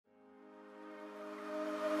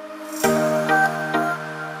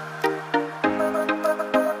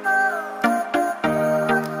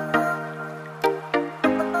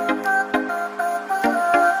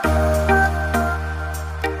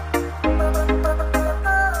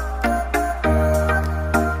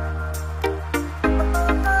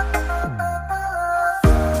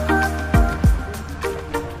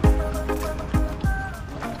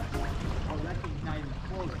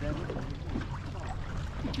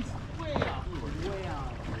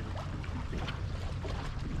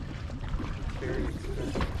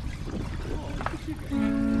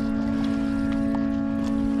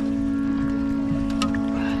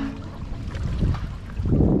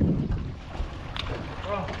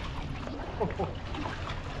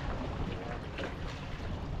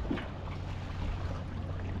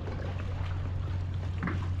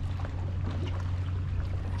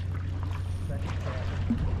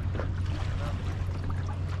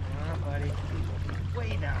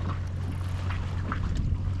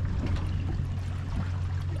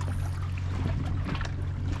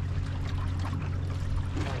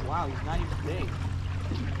Wow, he's not even big.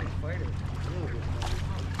 Big fighter. Really good fighter.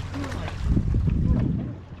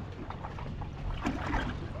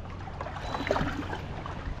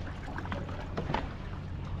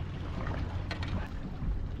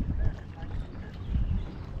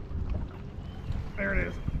 There it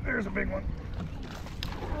is. There's a big one.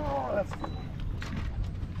 Oh, that's.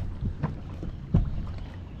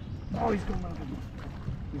 Oh, he's going up.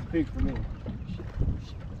 He's big for me.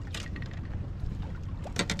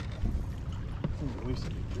 Seems a waste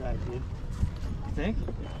of your drag, dude. You think?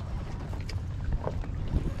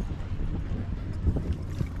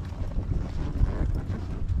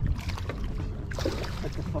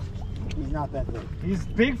 What the fuck? He's not that big. He's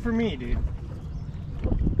big for me, dude.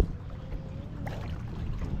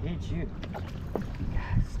 He hates you.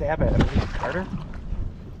 Stab at him, Carter.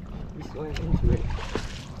 He's going into it.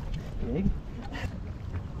 Big.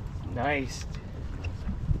 Nice.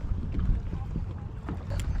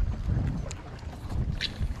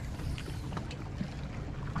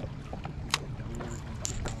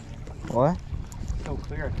 What? So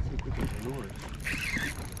clear, I can see quick as lures.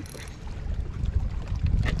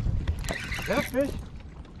 Is that a fish?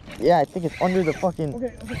 Yeah, I think it's under the fucking.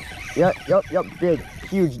 Okay, okay. Yep, big,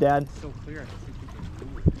 huge, Dad. So clear, I can see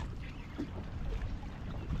quick as lures.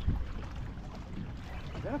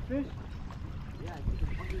 Is that a fish? Yeah, I think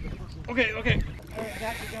it's under the fucking... Okay, okay. Alright,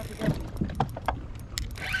 got you.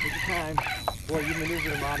 Take your time. Boy, you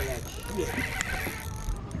maneuvered him out of that shit.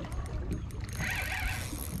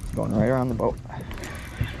 It's going right around the boat.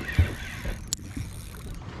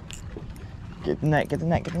 Get the net, get the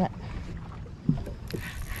net, get the net.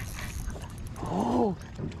 Oh!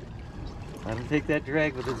 Let him take that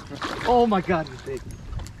drag with his... Oh my god, he's big.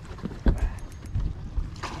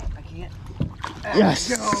 I can't. Yes!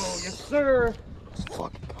 Go! Yes, sir! Let's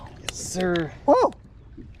fucking go. Yes, sir. Whoa!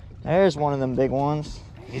 There's one of them big ones.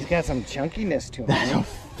 He's got some chunkiness to him. That's a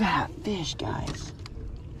fat fish, guys.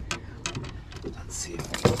 Let's see if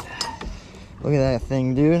I get that. Look at that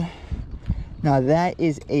thing, dude. Now that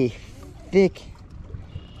is a thick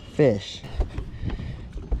fish.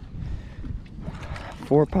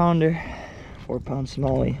 4-pounder, 4-pound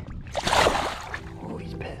smallie. Oh,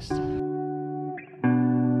 he's pissed.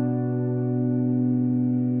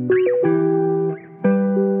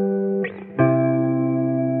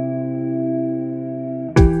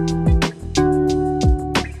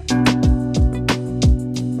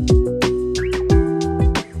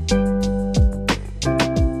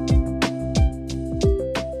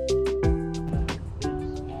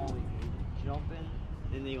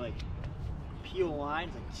 Then they like peel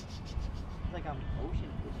lines like I'm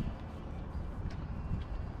ocean fishing.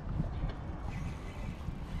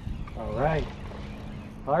 All right.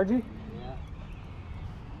 Hardy? Yeah.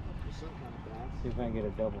 There's some kind of bass. See if I can get a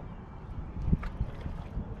double.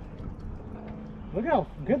 Look how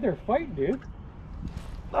good they're fighting, dude.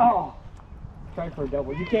 Oh! Try for a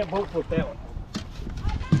double. You can't boat flip that one.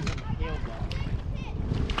 Tail bass.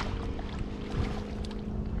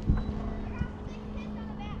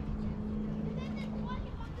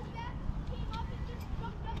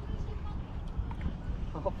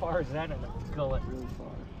 How far is that in the gullet? Really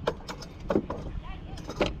far.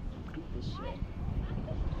 Beat this shit.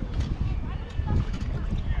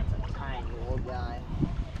 That's a tiny old guy.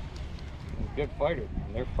 He's a good fighter,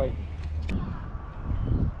 man. They're fighting.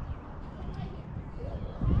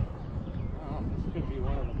 Oh, this could be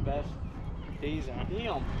one of the best days on.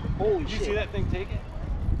 Damn. Holy Did you shit. see that thing take it?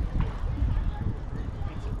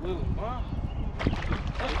 It's a little, huh?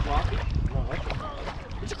 That's a crappie. No, that's a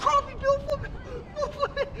It's a crappie, Bill. Look.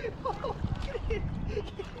 Oh, get it.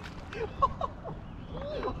 Get it.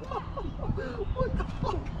 What the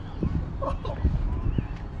fuck? Oh.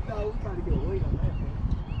 No, we gotta get weight on that, man.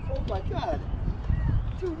 Oh my god.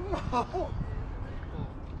 Dude, no. Oh.